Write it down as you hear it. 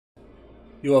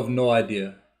You have no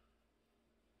idea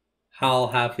how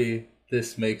happy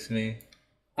this makes me.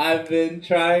 I've been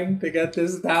trying to get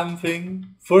this damn thing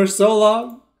for so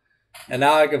long, and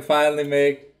now I can finally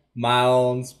make my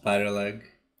own spider leg.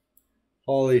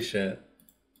 Holy shit.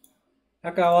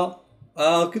 Okay, well,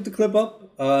 I'll keep the clip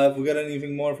up. If we get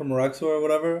anything more from Araxxi or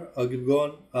whatever, I'll keep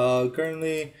going.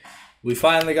 Currently, we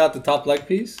finally got the top leg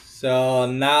piece,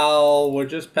 so now we're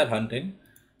just pet hunting.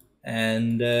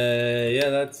 And yeah,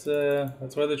 that's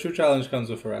where the true challenge comes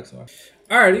with Araxxor.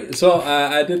 Alrighty, so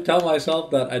I did tell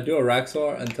myself that I'd do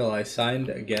Araxxor until I signed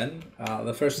again.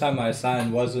 The first time I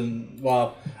signed wasn't,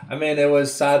 well, I mean, it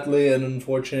was sadly an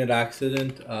unfortunate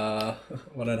accident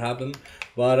when it happened.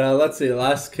 But let's see,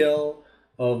 last kill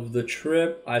of the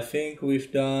trip, I think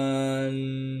we've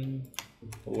done,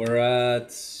 we're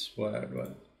at,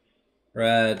 what? We're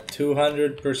at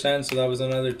 200%, so that was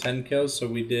another 10 kills. So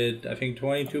we did, I think,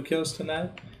 22 kills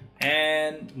tonight,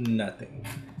 and nothing.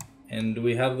 And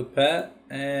we have the pet,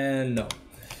 and no.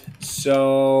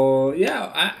 So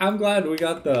yeah, I'm glad we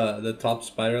got the top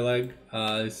spider leg.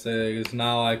 Because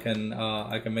now I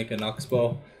can make an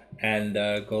oxbow and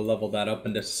go level that up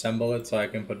and disassemble it so I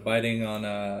can put biting on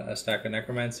a stack of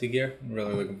necromancy gear. I'm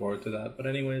really looking forward to that. But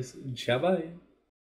anyways, bye.